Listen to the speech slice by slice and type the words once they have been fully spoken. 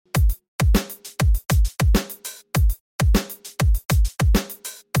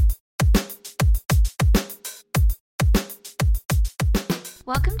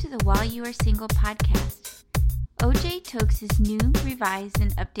the While You Are Single podcast. O.J. Tokes' new, revised,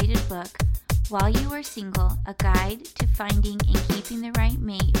 and updated book, While You Are Single, A Guide to Finding and Keeping the Right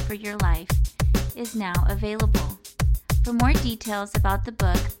Mate for Your Life, is now available. For more details about the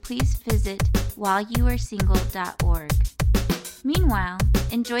book, please visit whileyouaresingle.org. Meanwhile,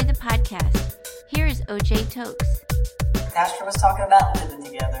 enjoy the podcast. Here is O.J. Tokes. Pastor was talking about living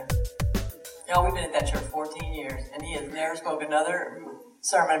together. You know, we've been at that church 14 years, and he has never spoken another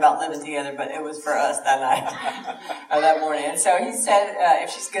sermon about living together, but it was for us that night, or that morning. And so he said,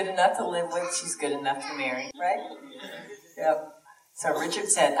 if she's good enough to live with, she's good enough to marry, right? Yep. So Richard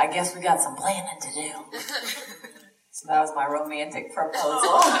said, I guess we got some planning to do. So that was my romantic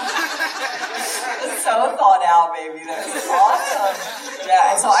proposal. It's so thought out, baby. That's awesome.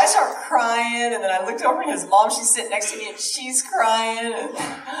 Yeah, and so I start crying, and then I looked over at his mom. She's sitting next to me, and she's crying. And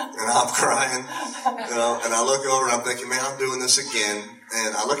I'm crying. You know, and I look over, and I'm thinking, man, I'm doing this again.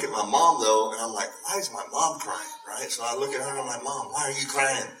 And I look at my mom, though, and I'm like, why is my mom crying, right? So I look at her, and I'm like, Mom, why are you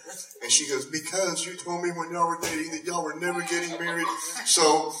crying? And she goes, because you told me when y'all were dating that y'all were never getting married.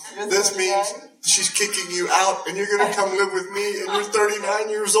 So this means she's kicking you out, and you're going to come live with me, and you're 39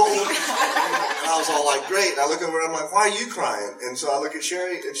 years old. And I was all like, great. And I look over, and I'm like, why are you crying? And so I look at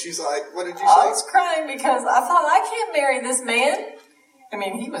Sherry, and she's like, what did you say? I was crying because I thought, I can't marry this man. I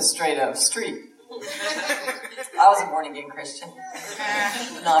mean, he was straight up street. I was a born-again Christian,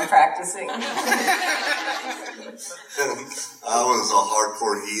 non-practicing. I was a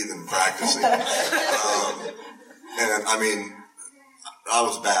hardcore heathen practicing. And, I mean, I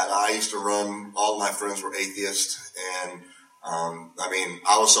was bad. I used to run, all my friends were atheists, and, I mean,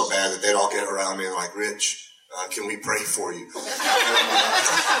 I was so bad that they'd all get around me and like, Rich, can we pray for you?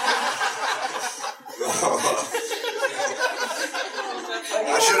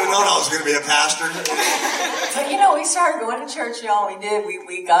 I should have known I was going to be a pastor. So, you know, we started going to church, y'all. We did.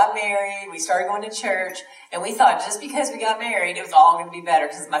 We got married. We started going to church. And we thought just because we got married, it was all going to be better.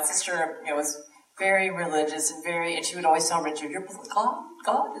 Because my sister, was very religious and she would always tell Richard,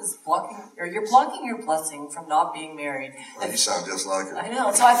 God is blocking, or you're blocking your blessing from not being married. Well, you sound just like her. I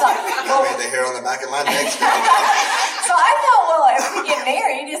know. So I thought, well, I made the hair on the back of my neck. So I thought, well, if we get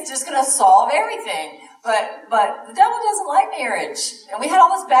married, it's just going to solve everything. But the devil doesn't like marriage. And we had all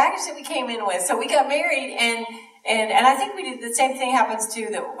this baggage that we came in with. So we got married, and I think we did the same thing happens too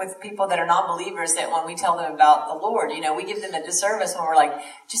that with people that are non-believers, that when we tell them about the Lord, we give them a disservice when we're like,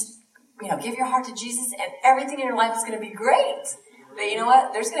 just, give your heart to Jesus and everything in your life is going to be great. But you know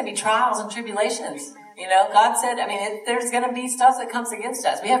what? There's going to be trials and tribulations. God said, there's going to be stuff that comes against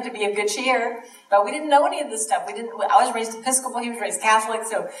us. We have to be of good cheer. But we didn't know any of this stuff. I was raised Episcopal. He was raised Catholic.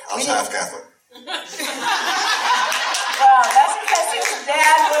 So I was half Catholic. Well, that's because his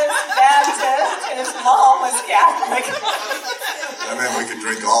dad was Baptist and his mom was Catholic. That meant we could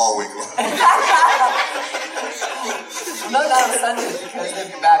drink all week long. No, not on Sundays, because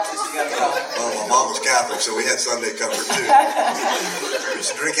if you're Baptist, you got to go. Well, my mom was Catholic, so we had Sunday covered too. We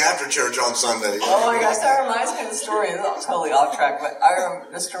used to drink after church on Sunday. Oh my gosh, that reminds me of the story. I'm totally off track, but I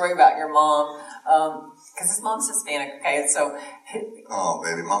remember the story about your mom. Because his mom's Hispanic, okay, so... Oh,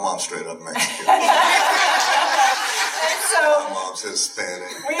 baby, my mom's straight up Mexican. And so... My mom's Hispanic.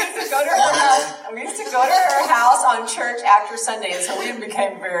 We used to go to her house. We used to go to her house on church after Sunday, and so we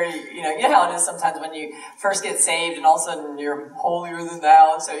became very, you know how it is sometimes when you first get saved, and all of a sudden you're holier than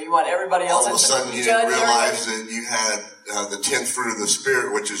thou, and so you want everybody else to judge. All of a sudden you didn't realize that you had the 10th fruit of the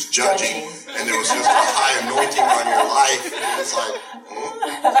Spirit, which is judging, and there was just a high anointing on your life, and it's like,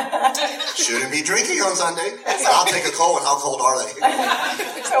 shouldn't be drinking on Sunday, but I'll take a cold, and how cold are they?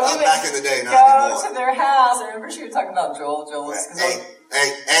 So we back in the day, not go anymore. to their house. I remember she was talking about Joel.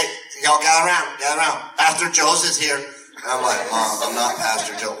 Hey, y'all gather around. Pastor Joe's is here. And I'm like, Mom, I'm not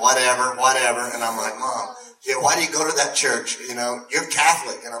Pastor Joe. Whatever. And I'm like, Mom, yeah, why do you go to that church? You're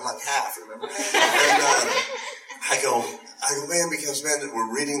Catholic. And I'm like, half, remember? And I go, man, because,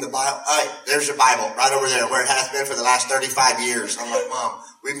 we're reading the Bible. All right, there's your Bible right over there where it has been for the last 35 years. I'm like, Mom,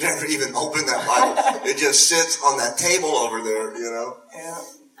 we've never even opened that Bible. It just sits on that table over there, Yeah.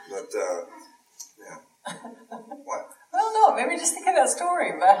 But, yeah. What? I don't know. Maybe just think of that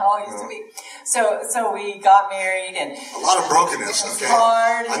story about how it used to be. So we got married, and a lot of brokenness. Okay,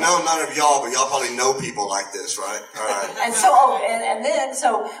 hard. I know none of y'all, but y'all probably know people like this, right? All right. And so, and then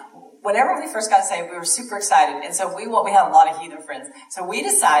whenever we first got saved, we were super excited, and so we had a lot of heathen friends. So we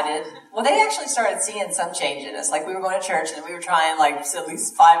decided. Well, they actually started seeing some change in us. Like we were going to church, and we were trying at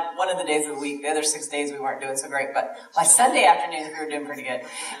least one of the days of the week. The other 6 days we weren't doing so great, but by Sunday afternoons we were doing pretty good.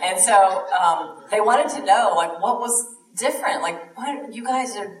 And so they wanted to know what was different. Like, what, you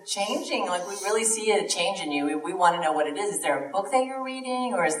guys are changing. Like, we really see a change in you. We want to know what it is. Is there a book that you're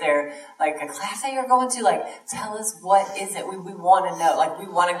reading, or is there like a class that you're going to? Like, tell us, what is it? We want to know. Like,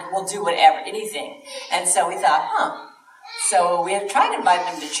 we'll do whatever, anything. And so we thought, So we had tried to invite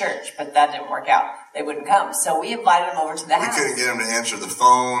them to church, but that didn't work out. They wouldn't come. So we invited them over to the house. We couldn't get them to answer the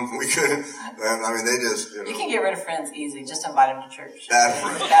phone. We couldn't. I mean, they just, You can get rid of friends easy. Just invite them to church. Bad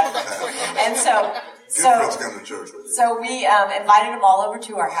friends. And Good friends come to church with you. So we invited them all over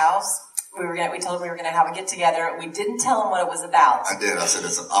to our house. We told them we were going to have a get together. We didn't tell them what it was about. I did. I said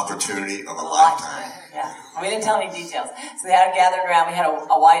it's an opportunity of a lifetime. Yeah. We didn't tell any details. So they had gathered around. We had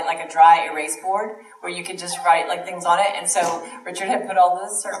a white, like a dry erase board where you could just write like things on it. And so Richard had put all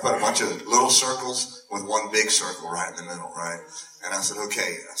those circles. I put a bunch of little circles with one big circle right in the middle, right? And I said,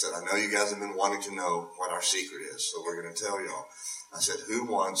 okay. I said, I know you guys have been wanting to know what our secret is, so we're going to tell y'all. I said, who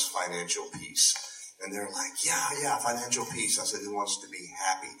wants financial peace? And they're like, yeah, financial peace. I said, who wants to be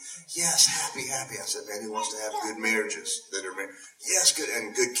happy? Yes, happy. I said, man, who wants to have good marriages that are married? Yes, good,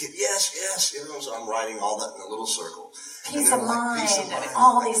 and good kids. Yes. You know, so I'm writing all that in a little circle. Peace of mind,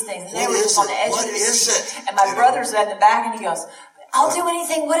 all these things. And they were just on the edge what of is it? And my brother's in the back, and he goes, I'll do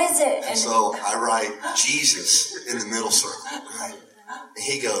anything. What is it? And so I write Jesus in the middle circle, right? And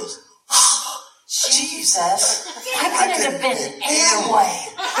he goes, Jesus. I couldn't have been any way.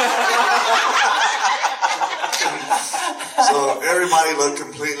 So everybody looked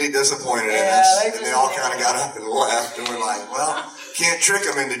completely disappointed in us, and they all kind of got up and left, and we're like, well, can't trick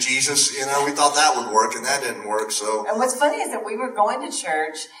them into Jesus. You know, we thought that would work, and that didn't work. So. And what's funny is that we were going to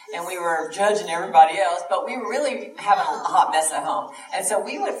church, and we were judging everybody else, but we were really having a hot mess at home. And so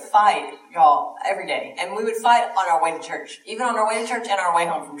we would fight, y'all, every day. And we would fight on our way to church. Even on our way to church and our way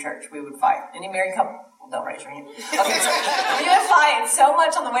home from church, we would fight. Any married couple? Don't raise your hand. Okay, so we would fight so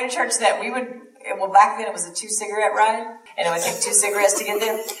much on the way to church that we would, well, back then it was a 2-cigarette ride, and it would take 2 cigarettes to get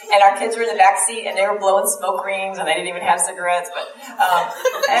there. And our kids were in the back seat, and they were blowing smoke rings, and they didn't even have cigarettes. But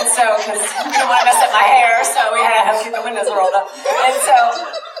and so, because we didn't want to mess up my hair, so we had to keep the windows rolled up. And so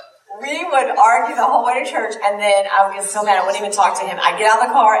we would argue the whole way to church, and then I would get so mad I wouldn't even talk to him. I'd get out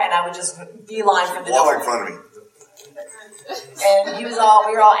of the car, and I would just beeline for the door. Walk in front of me. And we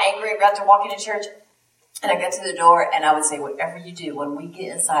were all angry about to walk into church. And I got to the door, and I would say, whatever you do, when we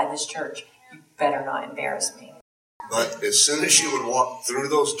get inside this church, you better not embarrass me. But as soon as she would walk through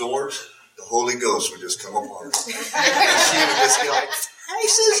those doors, the Holy Ghost would just come upon her. And she would just be like, hey,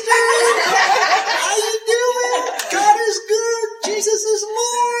 sister, how you doing? God is good. Jesus is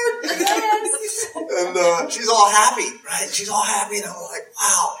Lord. Yes. And she's all happy, right? She's all happy, and I'm like,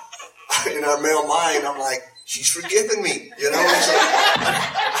 wow. In our male mind, I'm like, she's forgiven me, you know? So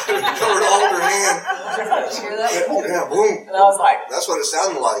I covered all of her hand. Did you hear that? Yeah, boom. And I was like, that's what it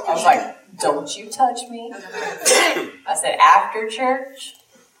sounded like. I was like, don't you touch me. I said, after church,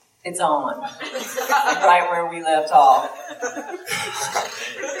 it's on. Right where we left off.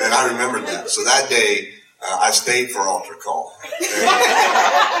 And I remembered that. So that day, I stayed for altar call.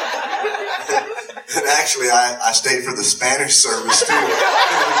 And actually, I stayed for the Spanish service too.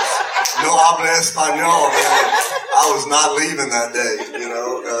 No habla español, man. I was not leaving that day, you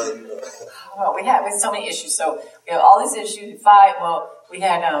know. Well, we had so many issues. So we have all these issues to fight. Well, we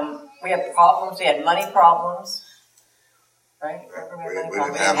had problems. We had money problems. Right? We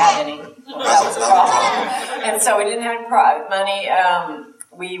didn't have any. Well, that was a problem. And so we didn't have money.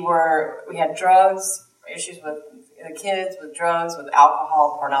 We had drugs, issues with the kids, with drugs, with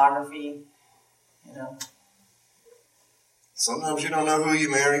alcohol, pornography. You know. Sometimes you don't know who you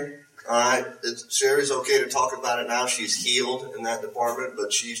marry. All right, Sherry's okay to talk about it now. She's healed in that department,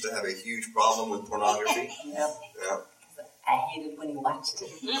 but she used to have a huge problem with pornography. Yep. Yeah. I hated when he watched it.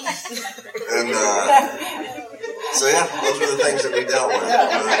 And so yeah, those are the things that we dealt with. You're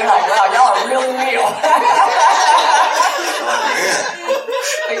like, wow, y'all are really real. Man.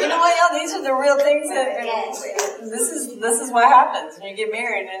 But you know what, y'all? These are the real things that this is what happens when you get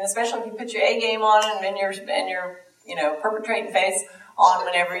married, and especially if you put your A game on and you're perpetrating face on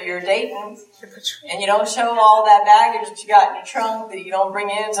whenever you're dating, and you don't show all that baggage that you got in your trunk that you don't bring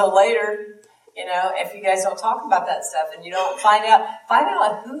in until later. You know, if you guys don't talk about that stuff and you don't find out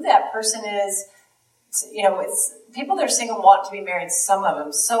who that person is. You know, it's people that are single want to be married. Some of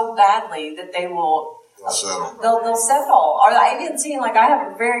them so badly that they will. They'll settle. Or I've even seen, like, I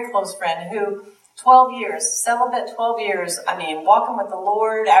have a very close friend who 12 years, celibate 12 years, walking with the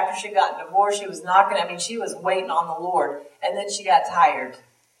Lord. After she got divorced, she was she was waiting on the Lord. And then she got tired.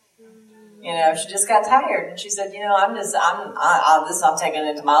 You know, she just got tired. And she said, I'm taking it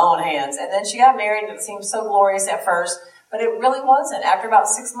into my own hands. And then she got married, and it seemed so glorious at first, but it really wasn't. After about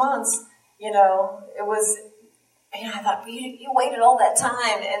 6 months, it was, And I thought, you waited all that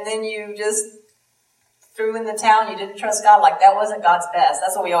time, and then you just threw in the towel and you didn't trust God. Like, that wasn't God's best.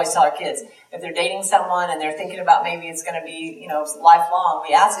 That's what we always tell our kids. If they're dating someone and they're thinking about maybe it's going to be, lifelong,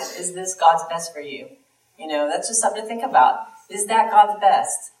 we ask them, is this God's best for you? That's just something to think about. Is that God's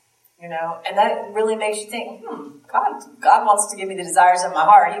best? And that really makes you think, God wants to give me the desires of my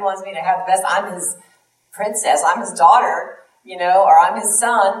heart. He wants me to have the best. I'm his princess. I'm his daughter, or I'm his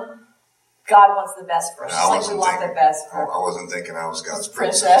son. God wants the best for us. Just like we want the best for I wasn't thinking I was God's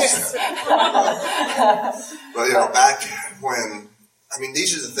princess. But, back when,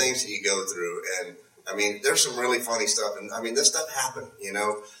 these are the things that you go through. And, there's some really funny stuff. And, this stuff happened,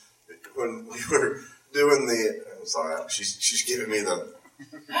 when we were doing I'm sorry, she's giving me the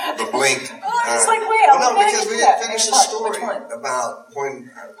blink. It's like, wait, because we didn't finish the story about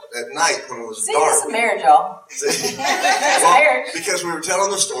when at night when it was dark. This is marriage, y'all. Well, because we were telling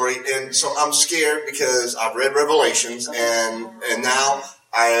the story, and so I'm scared because I've read Revelations, and now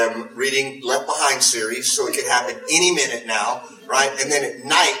I am reading Left Behind series, so it could happen any minute now, right? And then at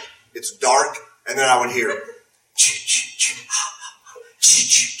night it's dark, and then I would hear,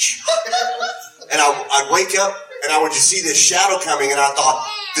 and I'd wake up. And I would just see this shadow coming, and I thought,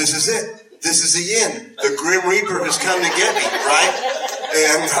 this is it. This is the end. The Grim Reaper has come to get me, right?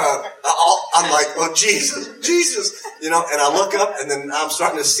 And I'm like, oh, Jesus. And I look up, and then I'm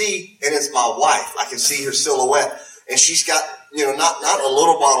starting to see, and it's my wife. I can see her silhouette. And she's got, not a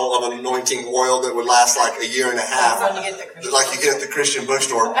little bottle of anointing oil that would last like a year and a half, like you get at the Christian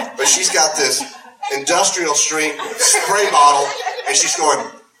bookstore. But she's got this industrial strength spray bottle, and she's going,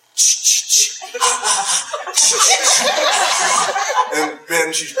 and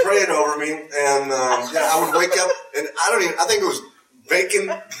then she's praying over me, and I would wake up, and I think it was bacon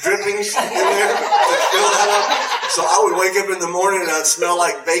drippings in there to fill that up. So I would wake up in the morning and I'd smell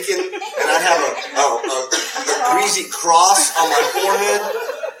like bacon, and I'd have a greasy cross on my forehead.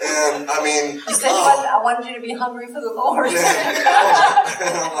 And you said I wanted you to be hungry for the Lord.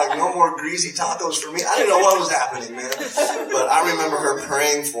 Yeah, I'm like, no more greasy tacos for me. I didn't know what was happening, man. But I remember her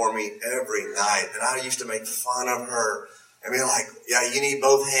praying for me every night, and I used to make fun of her. You need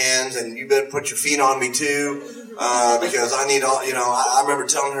both hands, and you better put your feet on me too, because I need all. I remember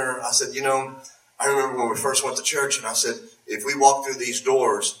telling her, I said, I remember when we first went to church, and I said, if we walk through these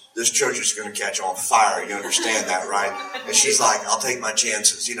doors, this church is going to catch on fire. You understand that, right? And she's like, I'll take my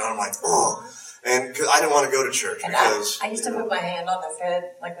chances. I'm like, oh. And cause I didn't want to go to church because... I used to put my hand on his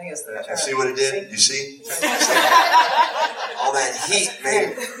head like when he was there. See what it did? You see? All that heat,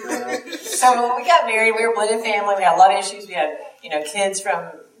 man. So when we got married, we were a blended family. We had a lot of issues. We had, kids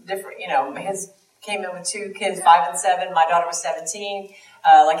from different, his came in with 2 kids, 5 and 7. My daughter was 17.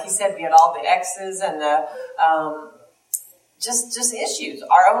 Like he said, we had all the exes and the... Just issues,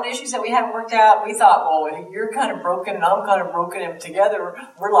 our own issues that we haven't worked out. We thought, well, you're kind of broken and I'm kind of broken, and together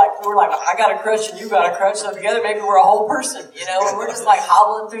we're like, I got a crutch and you got a crutch, so together maybe we're a whole person, and we're just like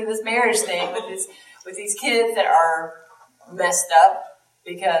hobbling through this marriage thing with these kids that are messed up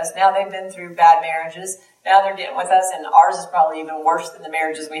because now they've been through bad marriages. Now they're getting with us, and ours is probably even worse than the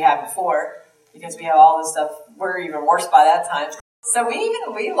marriages we had before because we have all this stuff. We're even worse by that time. So we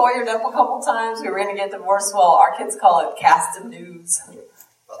lawyered up a couple times. We were going to get divorced. Well, our kids call it cast of news.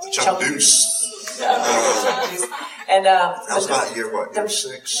 Chunk deuce. And that was about year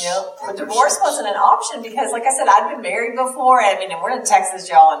 6? Yep. But divorce wasn't an option because, like I said, I'd been married before. And we're in Texas,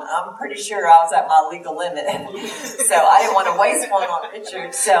 y'all, and I'm pretty sure I was at my legal limit. So I didn't want to waste one on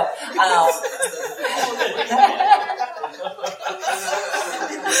Richard. So that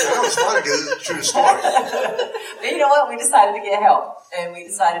was funny because it's a true story. But you know what? We decided to get help. And we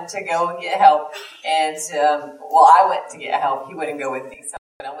decided to go and get help. And, I went to get help. He wouldn't go with me. So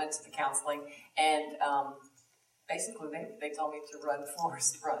I went to the counseling. And basically, they told me to run,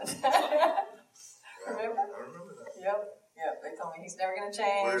 Forrest, run. Remember? I remember that. Yep. They told me he's never going to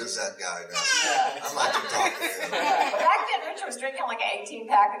change. Where is that guy now? I'd like to talk to him. But back then, Richard was drinking like an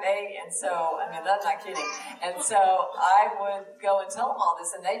 18-pack a day, and so, I'm not kidding. And so I would go and tell them all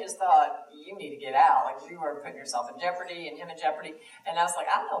this, and they just thought, you need to get out. Like, you were putting yourself in jeopardy and him in jeopardy. And I was like,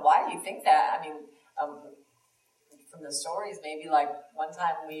 I don't know, why do you think that? From the stories, maybe like one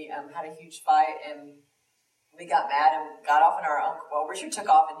time we had a huge fight, and we got mad and got off in our own. Well, Richard took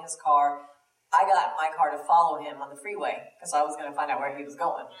off in his car. I got in my car to follow him on the freeway because I was going to find out where he was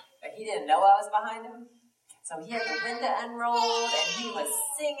going. But he didn't know I was behind him. So he had the window unrolled and he was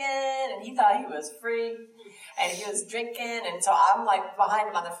singing and he thought he was free. And he was drinking. And so I'm like behind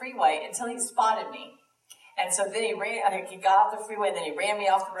him on the freeway until he spotted me. And so then he got off the freeway and then he ran me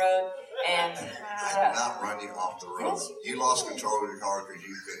off the road. And I did not run you off the road. You lost control of your car because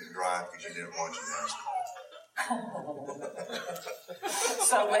you couldn't drive because you didn't want your NASCAR.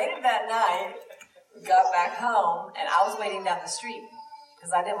 So later that night, we got back home, and I was waiting down the street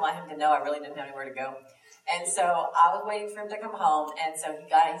because I didn't want him to know I really didn't have anywhere to go. And so I was waiting for him to come home, and so he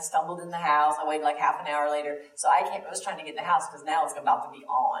stumbled in the house. I waited like half an hour later. So I was trying to get in the house because now it's about to be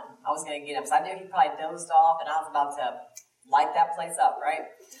on. I was going to get him. So I knew he probably dozed off, and I was about to light that place up, right?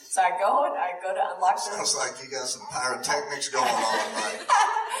 So I go to unlock the door. Sounds like you got some pyrotechnics going on, right?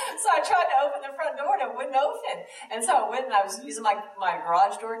 So I tried to open the front door, and it wouldn't open. And so I went, and I was using my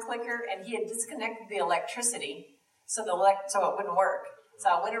garage door clicker, and he had disconnected the electricity, so it wouldn't work. So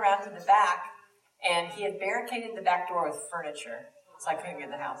I went around to the back, and he had barricaded the back door with furniture, so I couldn't get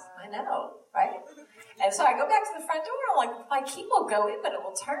in the house. I know, right? And so I go back to the front door, and I'm like, my key will go in, but it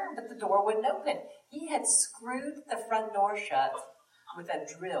will turn, but the door wouldn't open. He had screwed the front door shut with a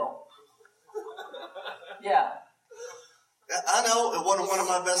drill. Yeah. I know, it wasn't one of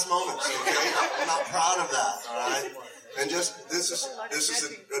my best moments, okay? I'm not proud of that, all right? And just, this is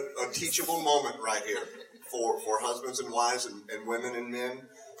a teachable moment right here for husbands and wives and women and men.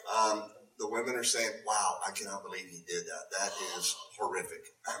 The women are saying, wow, I cannot believe he did that. That is horrific.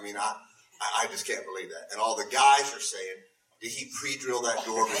 I mean, I just can't believe that. And all the guys are saying, did he pre-drill that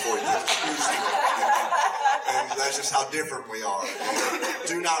door before he put the screws in it? And that's just how different we are.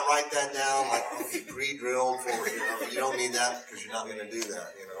 Do not write that down like, oh, he pre-drilled for, you don't need that because you're not going to do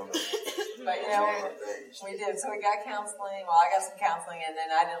that, But, we did. So we got counseling. Well, I got some counseling, and then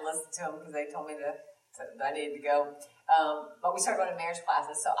I didn't listen to them because they told me that I needed to go. But we started going to marriage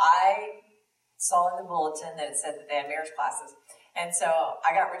classes. So I saw in the bulletin that it said that they had marriage classes. And so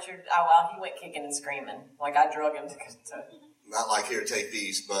I got Richard, he went kicking and screaming. Like I drug him to not like, here, take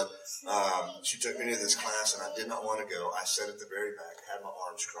these, but she took me to this class, and I did not want to go. I sat at the very back, had my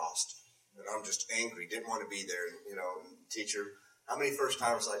arms crossed, and I'm just angry, didn't want to be there. Teacher, how many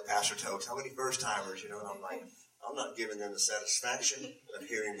first-timers, like Pastor Tokes, how many first-timers, and I'm like, I'm not giving them the satisfaction of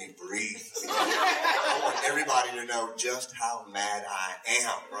hearing me breathe. I want everybody to know just how mad I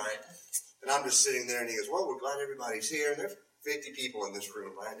am, right? And I'm just sitting there, and he goes, well, we're glad everybody's here, and there's 50 people in this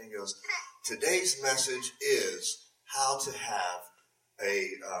room, right? And he goes, today's message is how to have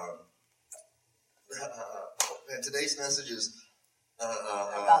today's message is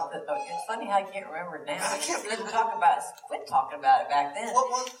it's funny how I can't remember it now. Quit talking about it back then. What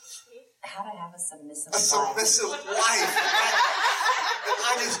was? How to have a submissive wife. Right? And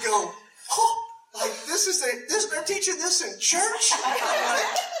I just go, they're teaching this in church? I'm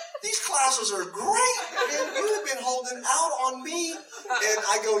like, these classes are great, man. You have been holding out on me. And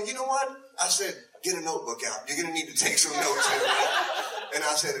I go, you know what? I said, get a notebook out. You're going to need to take some notes here, right? And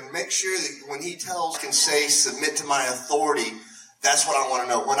I said, and make sure that when he can say, submit to my authority, that's what I want to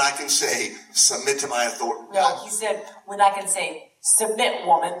know. When I can say, submit to my authority. No, he said, when I can say, submit,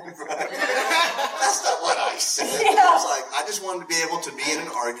 woman. That's not what I said. Yeah. I was like, I just wanted to be able to be in an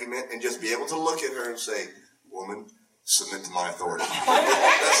argument and just be able to look at her and say, woman, submit to my authority.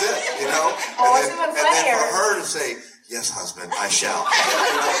 That's it, Well, and then for her to say, yes, husband, I shall.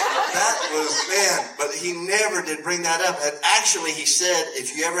 That was, but he never did bring that up. And actually, he said,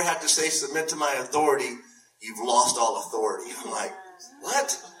 if you ever have to say submit to my authority, you've lost all authority. I'm like,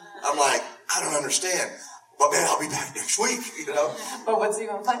 what? I'm like, I don't understand. But man, I'll be back next week, But what's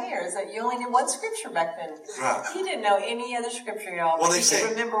even funnier is that you only knew one scripture back then. Right. He didn't know any other scripture, y'all. Well, they say,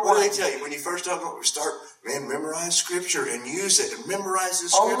 what do they tell you? When you first start, memorize scripture and use it and memorize the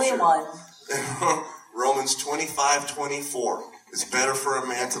scripture. Only one. Romans 25:24. It's better for a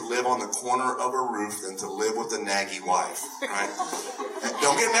man to live on the corner of a roof than to live with a naggy wife, right?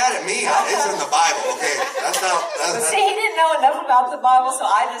 Don't get mad at me. It's in the Bible, okay? See, he didn't know enough about the Bible, so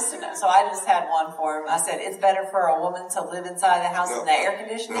I just had one for him. I said, it's better for a woman to live inside the house with the air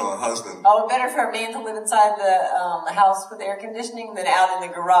conditioning. No, a husband. Oh, better for a man to live inside the house with air conditioning than out in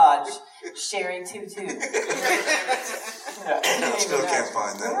the garage. Sherry Tutu. I still can't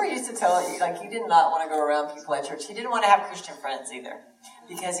find that. Remember, he used to tell you, he did not want to go around people at church. He didn't want to have Christian friends either,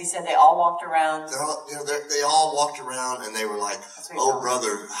 because he said they all walked around. They all walked around, and they were like, "Oh,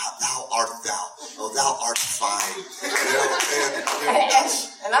 brother, thou art thou. Oh, thou art fine."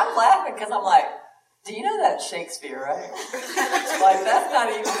 And I'm laughing because I'm like, do you know that's Shakespeare, right? That's not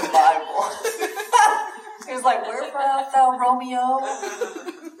even the Bible. He was like, wherefore art thou, Romeo?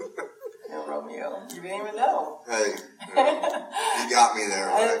 Romeo. You didn't even know. Hey, you got me there.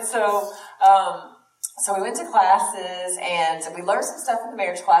 Right? And so we went to classes, and we learned some stuff in the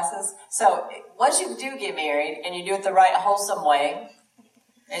marriage classes. So once you do get married, and you do it the right, wholesome way,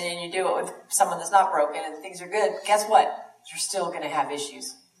 and then you do it with someone that's not broken, and things are good, guess what? You're still going to have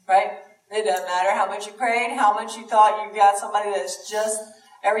issues, right? It doesn't matter how much you prayed, how much you thought you got somebody that's just,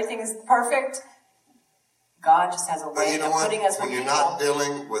 everything is perfect. God just has a way of putting us with when you're people. not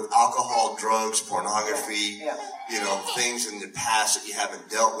dealing with alcohol, drugs, pornography, Yeah. things in the past that you haven't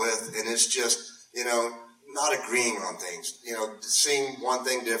dealt with, and it's just, not agreeing on things, seeing one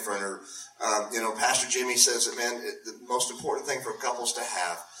thing different, or, Pastor Jimmy says that, man, the most important thing for couples to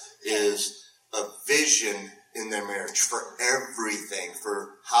have is a vision in their marriage for everything,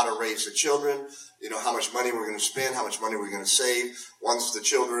 for how to raise the children, how much money we're going to spend, how much money we're going to save. Once the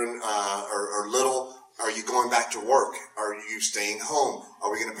children are little, are you going back to work? Are you staying home? Are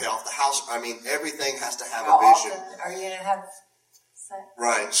we going to pay off the house? I mean, everything has to have a vision. How often are you going to have sex?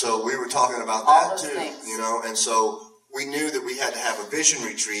 Right. So we were talking about All that those too, things. and so we knew that we had to have a vision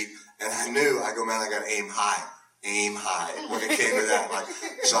retreat, and I go, man, I got to aim high when it came to that.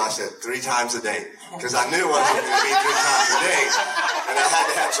 So I said 3 times a day, because I knew it wasn't going to be 3 times a day, and I had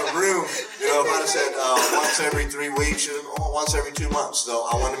to have some room. If I'd have said once every 3 weeks, or once every 2 months, so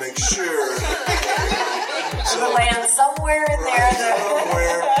I wanted to make sure. So land somewhere in there.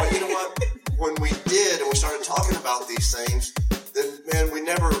 Somewhere, but you know what? When we did, and we started talking about these things, then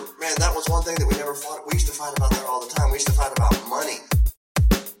that was one thing that we never fought. We used to fight about that all the time. We used to fight about money.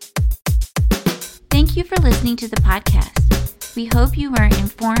 Thank you for listening to the podcast. We hope you were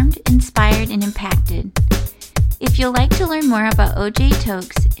informed, inspired, and impacted. If you'd like to learn more about O.J.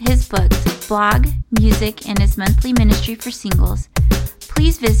 Tokes, his books, blog, music, and his monthly ministry for singles,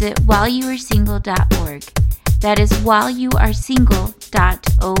 please visit whileyouaresingle.org. That is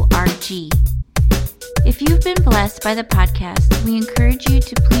whileyouaresingle.org. If you've been blessed by the podcast, we encourage you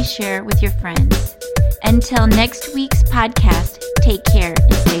to please share with your friends. Until next week's podcast, take care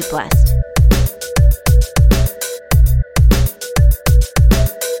and stay blessed.